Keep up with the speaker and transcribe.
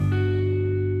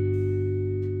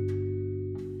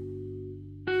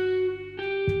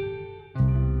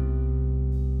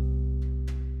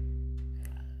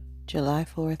July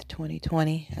 4th,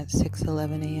 2020 at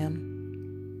 6:11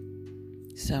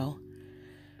 a.m. So,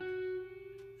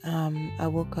 I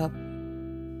woke up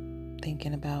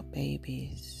thinking about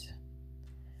babies.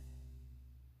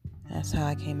 That's how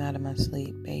I came out of my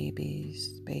sleep.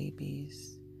 Babies,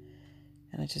 babies.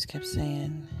 And I just kept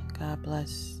saying, God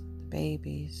bless the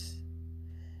babies.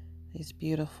 These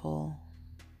beautiful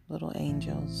little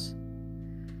angels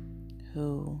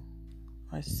who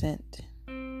are sent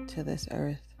to this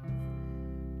earth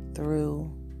through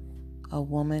a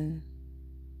woman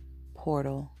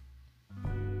portal,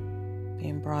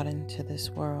 being brought into this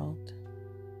world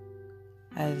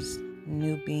as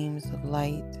new beams of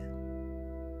light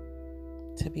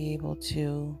to be able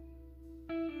to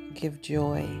give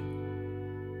joy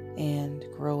and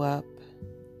grow up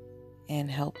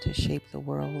and help to shape the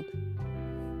world.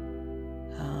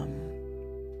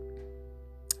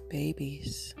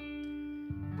 Babies.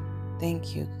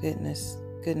 Thank you, goodness,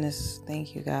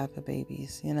 thank you, God, for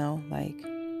babies. I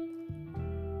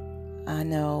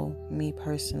know me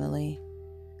personally,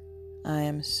 I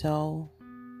am so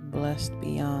blessed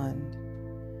beyond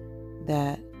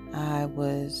that I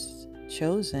was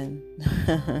chosen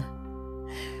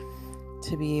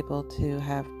to be able to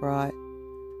have brought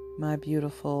my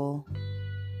beautiful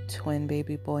twin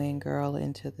baby boy and girl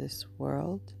into this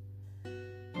world.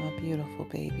 My beautiful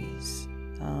babies.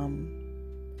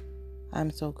 I'm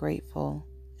so grateful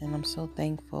and I'm so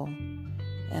thankful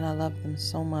and I love them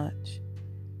so much.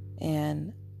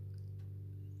 And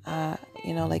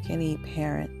like any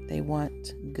parent, they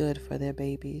want good for their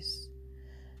babies.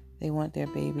 They want their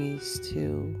babies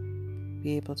to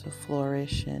be able to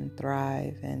flourish and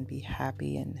thrive and be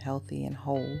happy and healthy and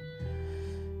whole.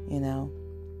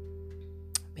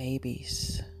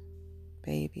 Babies.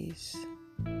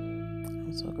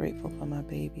 I'm so grateful for my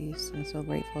babies. I'm so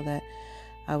grateful that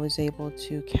I was able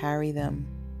to carry them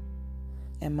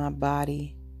in my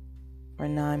body for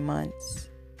 9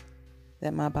 months,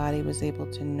 that my body was able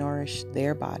to nourish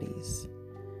their bodies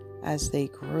as they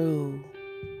grew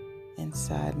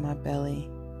inside my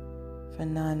belly for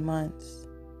 9 months.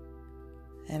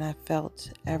 And I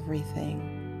felt everything.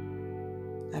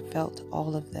 I felt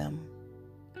all of them,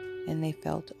 and they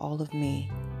felt all of me.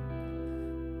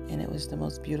 And it was the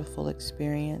most beautiful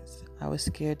experience. I was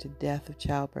scared to death of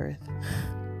childbirth,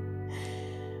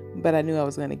 but I knew I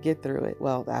was going to get through it.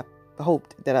 Well, I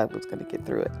hoped that I was going to get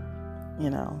through it.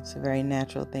 It's a very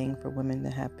natural thing for women to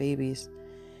have babies.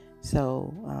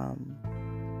 So,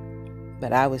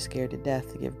 but I was scared to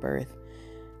death to give birth,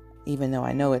 even though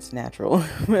I know it's natural.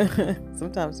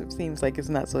 Sometimes it seems like it's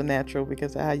not so natural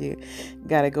because of how you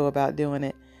got to go about doing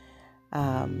it.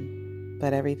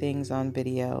 But everything's on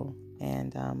video.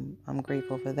 And I'm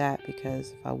grateful for that,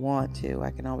 because if I want to, I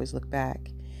can always look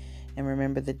back and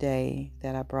remember the day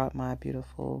that I brought my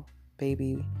beautiful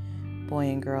baby boy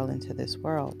and girl into this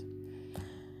world.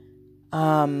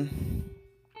 But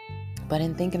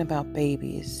in thinking about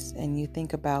babies, and you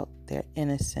think about their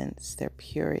innocence, their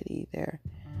purity,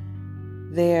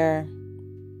 their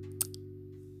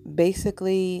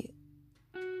basically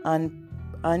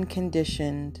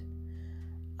unconditioned,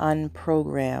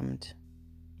 unprogrammed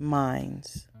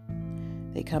minds.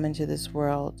 They come into this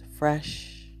world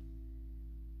fresh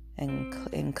and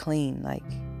clean, like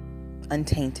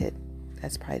untainted.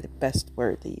 That's probably the best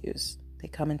word to use. They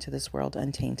come into this world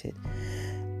untainted.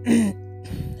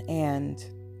 And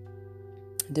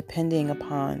depending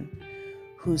upon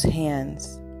whose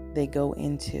hands they go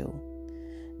into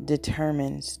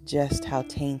determines just how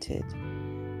tainted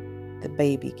the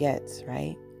baby gets,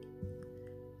 right?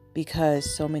 Because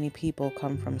so many people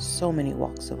come from so many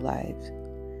walks of life,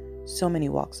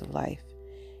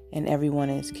 and everyone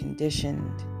is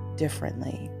conditioned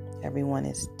differently. Everyone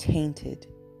is tainted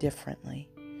differently.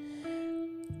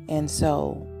 And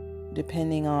so,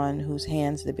 depending on whose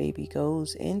hands the baby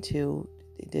goes into,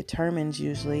 it determines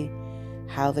usually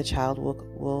how the child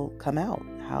will come out,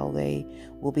 how they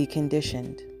will be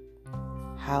conditioned,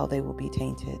 how they will be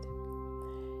tainted.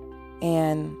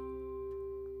 And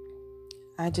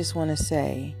I just want to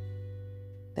say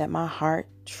that my heart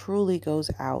truly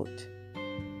goes out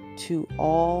to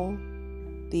all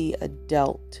the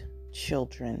adult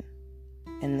children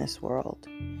in this world.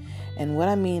 And what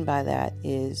I mean by that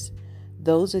is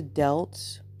those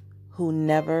adults who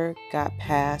never got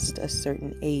past a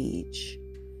certain age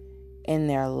in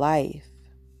their life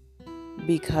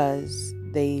because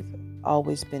they've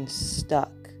always been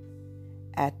stuck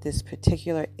at this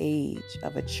particular age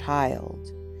of a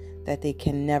child that they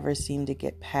can never seem to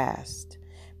get past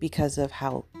because of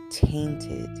how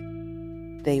tainted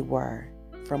they were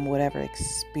from whatever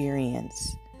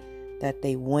experience that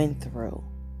they went through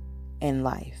in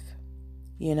life.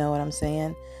 You know what I'm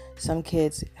saying? Some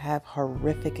kids have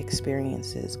horrific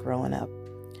experiences growing up.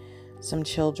 Some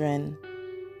children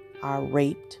are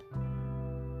raped.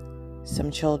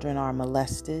 Some children are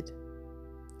molested.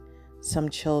 Some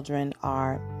children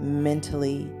are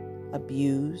mentally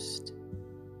abused,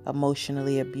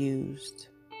 emotionally abused,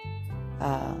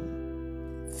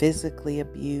 physically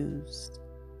abused.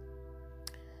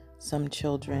 Some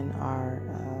children are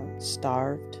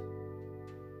starved,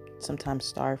 sometimes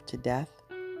starved to death.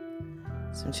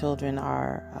 Some children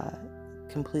are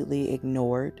completely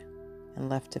ignored and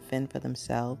left to fend for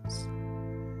themselves.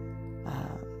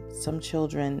 Some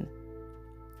children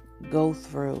go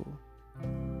through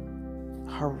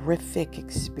horrific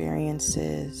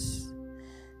experiences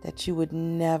that you would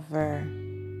never,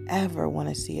 ever want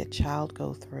to see a child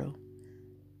go through,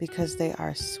 because they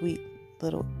are sweet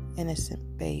little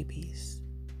innocent babies,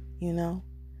 you know?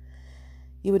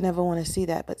 You would never want to see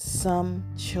that, but some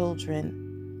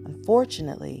children,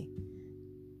 unfortunately,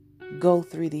 go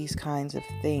through these kinds of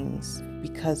things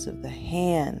because of the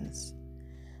hands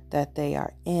that they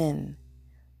are in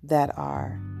that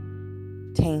are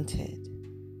tainted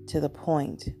to the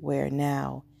point where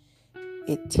now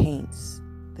it taints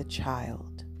the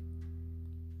child,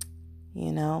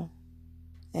 you know?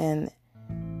 And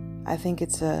I think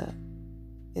it's a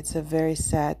very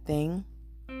sad thing.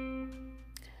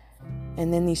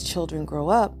 And then these children grow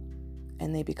up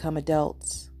and they become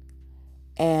adults.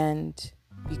 And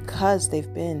because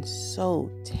they've been so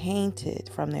tainted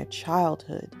from their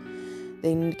childhood,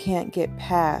 they can't get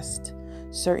past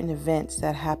certain events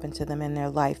that happen to them in their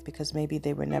life because maybe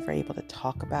they were never able to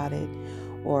talk about it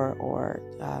or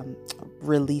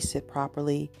release it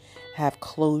properly, have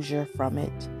closure from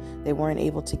it. They weren't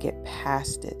able to get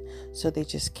past it. So they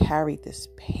just carried this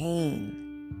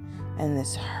pain and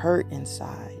this hurt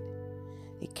inside.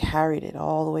 They carried it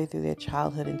all the way through their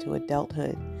childhood into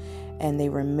adulthood, and they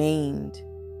remained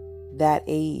that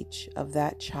age of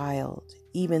that child,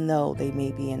 even though they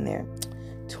may be in their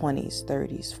 20s,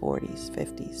 30s, 40s,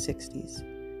 50s,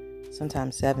 60s,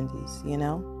 sometimes 70s, you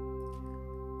know?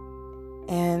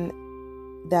 And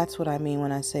that's what I mean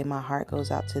when I say my heart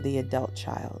goes out to the adult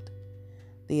child,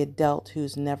 the adult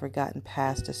who's never gotten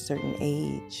past a certain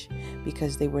age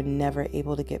because they were never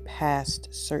able to get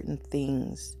past certain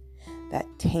things that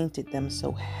tainted them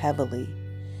so heavily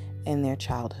in their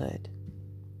childhood.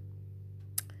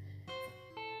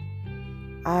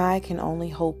 I can only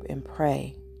hope and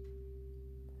pray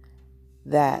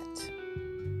that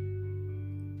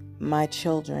my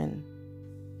children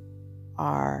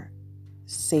are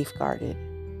safeguarded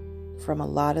from a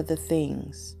lot of the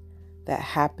things that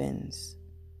happens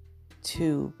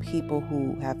to people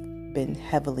who have been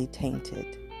heavily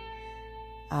tainted.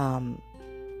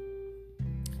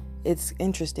 It's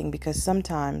interesting because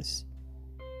sometimes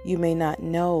you may not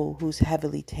know who's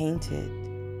heavily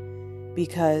tainted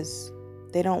because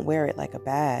they don't wear it like a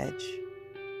badge,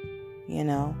 you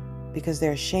know, because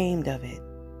they're ashamed of it.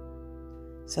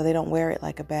 So they don't wear it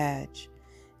like a badge.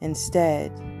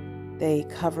 Instead, they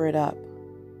cover it up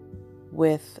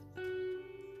with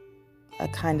a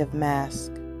kind of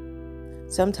mask.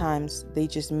 Sometimes they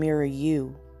just mirror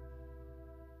you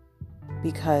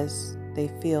because they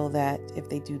feel that if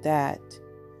they do that,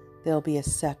 they'll be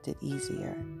accepted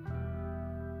easier.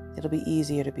 It'll be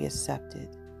easier to be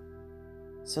accepted.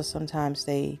 So sometimes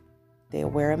they'll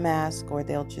wear a mask or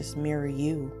they'll just mirror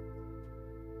you,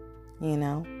 you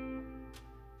know,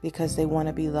 because they want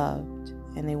to be loved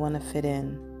and they want to fit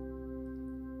in.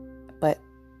 But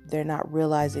they're not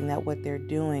realizing that what they're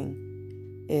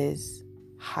doing is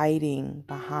hiding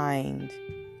behind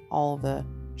all the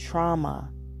trauma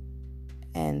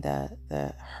and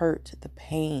the hurt, the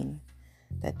pain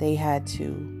that they had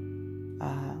to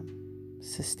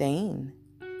sustain,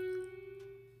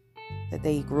 that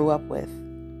they grew up with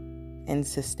and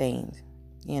sustained,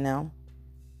 you know?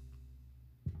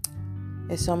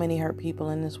 There's so many hurt people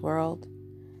in this world,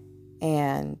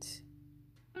 and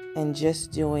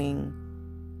just doing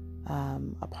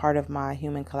a part of my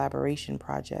human collaboration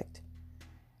project,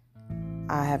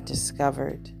 I have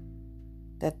discovered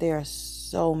that there are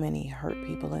so many hurt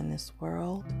people in this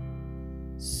world,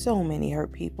 so many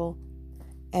hurt people,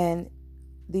 and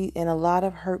a lot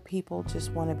of hurt people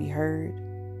just want to be heard.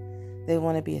 They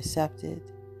want to be accepted.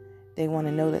 They want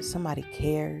to know that somebody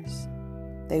cares.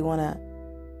 They want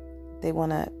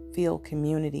to feel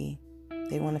community.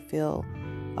 They want to feel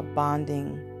a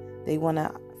bonding. They want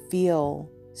to feel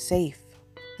safe.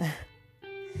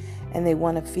 And they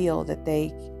want to feel that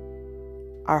they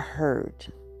are heard.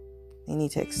 They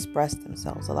need to express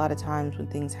themselves. A lot of times when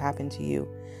things happen to you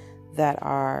that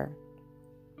are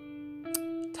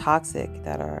toxic,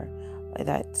 that are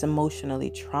that's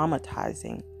emotionally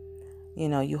traumatizing.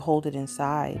 You hold it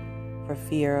inside for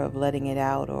fear of letting it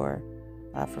out, or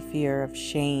for fear of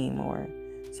shame, or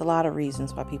it's a lot of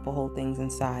reasons why people hold things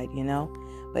inside,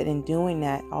 But in doing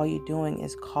that, all you're doing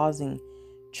is causing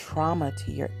trauma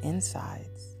to your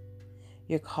insides.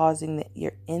 You're causing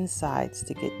your insides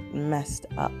to get messed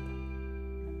up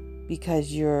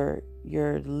because you're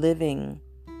living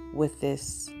with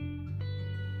this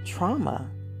trauma,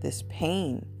 this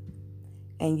pain,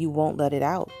 and you won't let it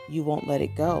out. You won't let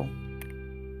it go.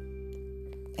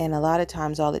 And a lot of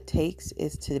times all it takes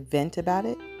is to vent about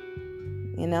it.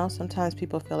 Sometimes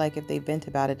people feel like if they vent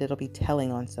about it, it'll be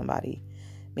telling on somebody.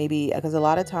 Maybe because a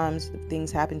lot of times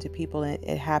things happen to people, and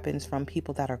it happens from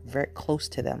people that are very close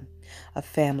to them. A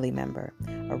family member,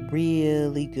 a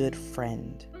really good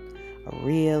friend, a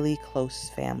really close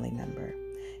family member.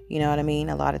 You know what I mean?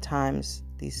 A lot of times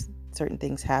these certain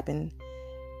things happen,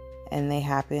 and they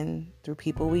happen through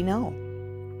people we know.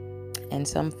 And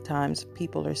sometimes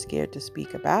people are scared to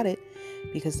speak about it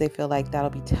because they feel like that'll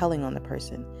be telling on the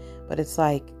person. But it's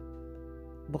like,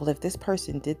 well, if this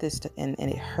person did this and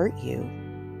it hurt you,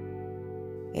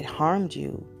 it harmed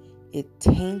you, it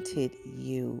tainted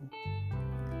you,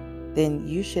 then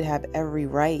you should have every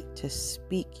right to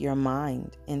speak your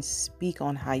mind and speak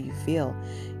on how you feel.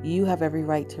 You have every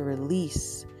right to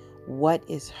release what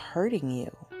is hurting you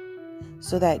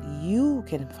so that you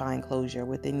can find closure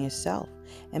within yourself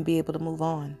and be able to move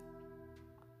on.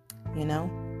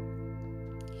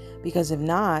 Because if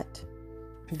not,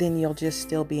 then you'll just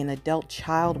still be an adult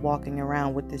child walking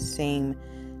around with the same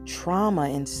trauma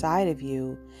inside of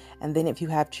you. And then if you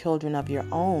have children of your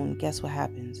own, guess what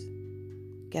happens?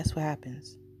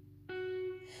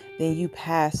 Then you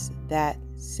pass that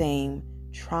same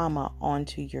trauma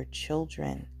onto your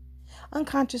children,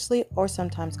 unconsciously or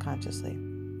sometimes consciously,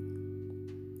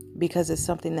 because it's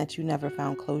something that you never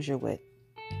found closure with.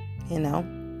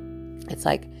 It's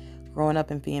like growing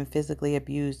up and being physically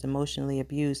abused, emotionally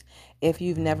abused. If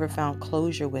you've never found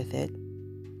closure with it,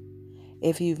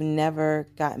 if you've never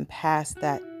gotten past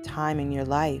that time in your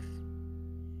life,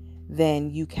 then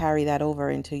you carry that over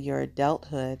into your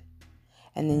adulthood,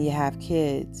 and then you have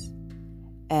kids,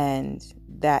 and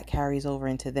that carries over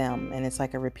into them, and it's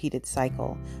like a repeated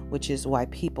cycle, which is why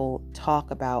people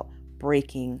talk about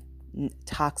breaking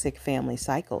toxic family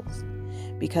cycles,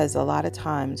 because a lot of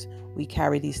times we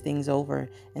carry these things over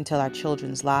into our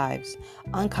children's lives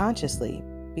unconsciously,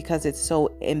 because it's so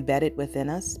embedded within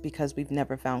us, because we've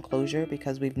never found closure,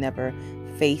 because we've never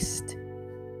faced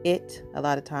it. A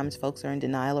lot of times folks are in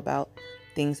denial about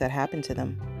things that happen to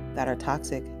them that are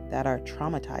toxic, that are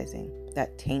traumatizing,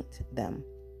 that taint them.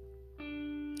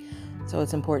 So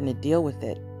it's important to deal with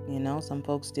it. Some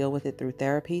folks deal with it through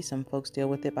therapy. Some folks deal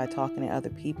with it by talking to other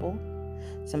people.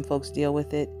 Some folks deal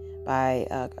with it by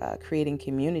creating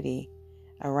community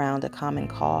around a common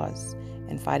cause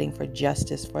and fighting for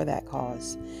justice for that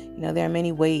cause. There are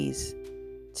many ways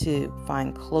to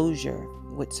find closure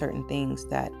with certain things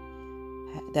that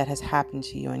has happened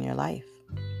to you in your life.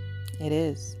 It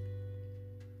is.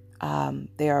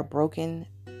 There are broken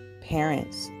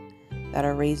parents that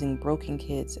are raising broken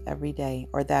kids every day,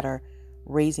 or that are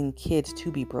raising kids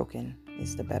to be broken,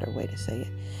 is the better way to say it.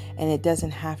 And it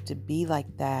doesn't have to be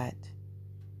like that.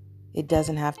 It's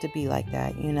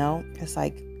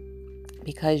like,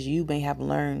 because you may have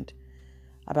learned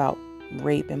about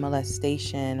rape and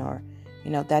molestation, or,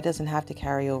 that doesn't have to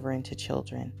carry over into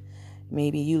children.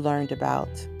 Maybe you learned about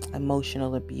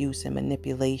emotional abuse and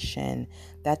manipulation.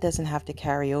 That doesn't have to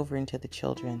carry over into the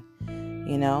children.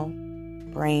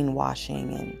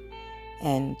 Brainwashing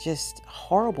and just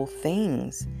horrible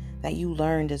things that you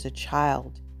learned as a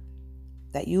child,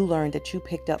 that you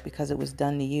picked up because it was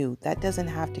done to you. That doesn't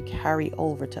have to carry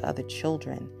over to other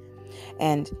children.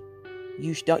 And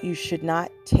you should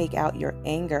not take out your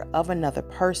anger of another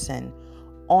person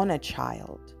on a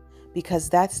child, because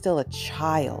that's still a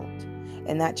child,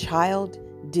 and that child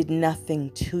did nothing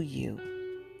to you.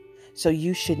 So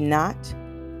you should not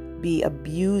be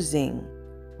abusing,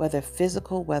 whether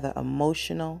physical, whether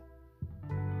emotional,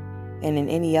 and in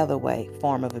any other way,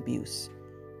 form of abuse.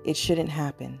 It shouldn't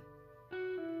happen.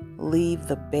 Leave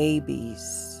the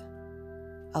babies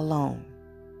alone.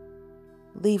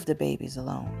 Leave the babies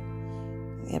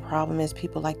alone. The problem is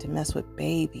people like to mess with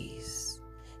babies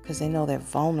because they know they're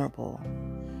vulnerable,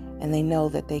 and they know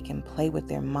that they can play with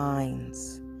their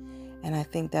minds. And I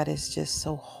think that is just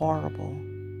so horrible.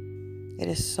 It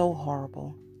is so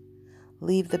horrible.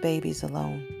 Leave the babies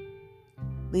alone.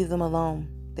 Leave them alone.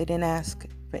 They didn't ask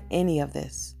for any of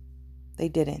this. They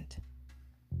didn't.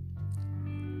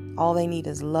 All they need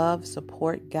is love,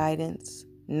 support, guidance,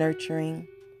 nurturing,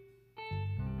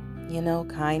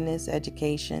 kindness,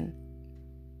 education.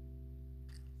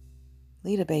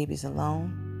 Leave the babies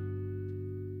alone.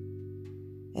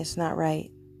 It's not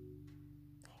right.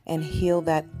 And heal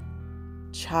that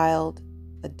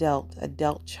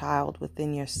adult child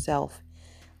within yourself.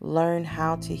 Learn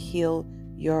how to heal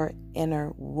your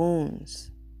inner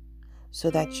wounds so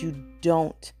that you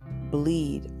don't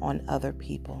bleed on other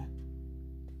people.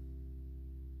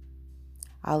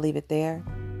 I'll leave it there.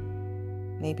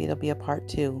 Maybe it'll be a part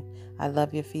 2. I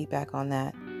love your feedback on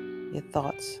that, your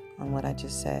thoughts on what I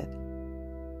just said.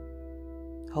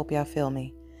 Hope y'all feel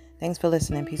me. Thanks for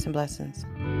listening. Peace and blessings.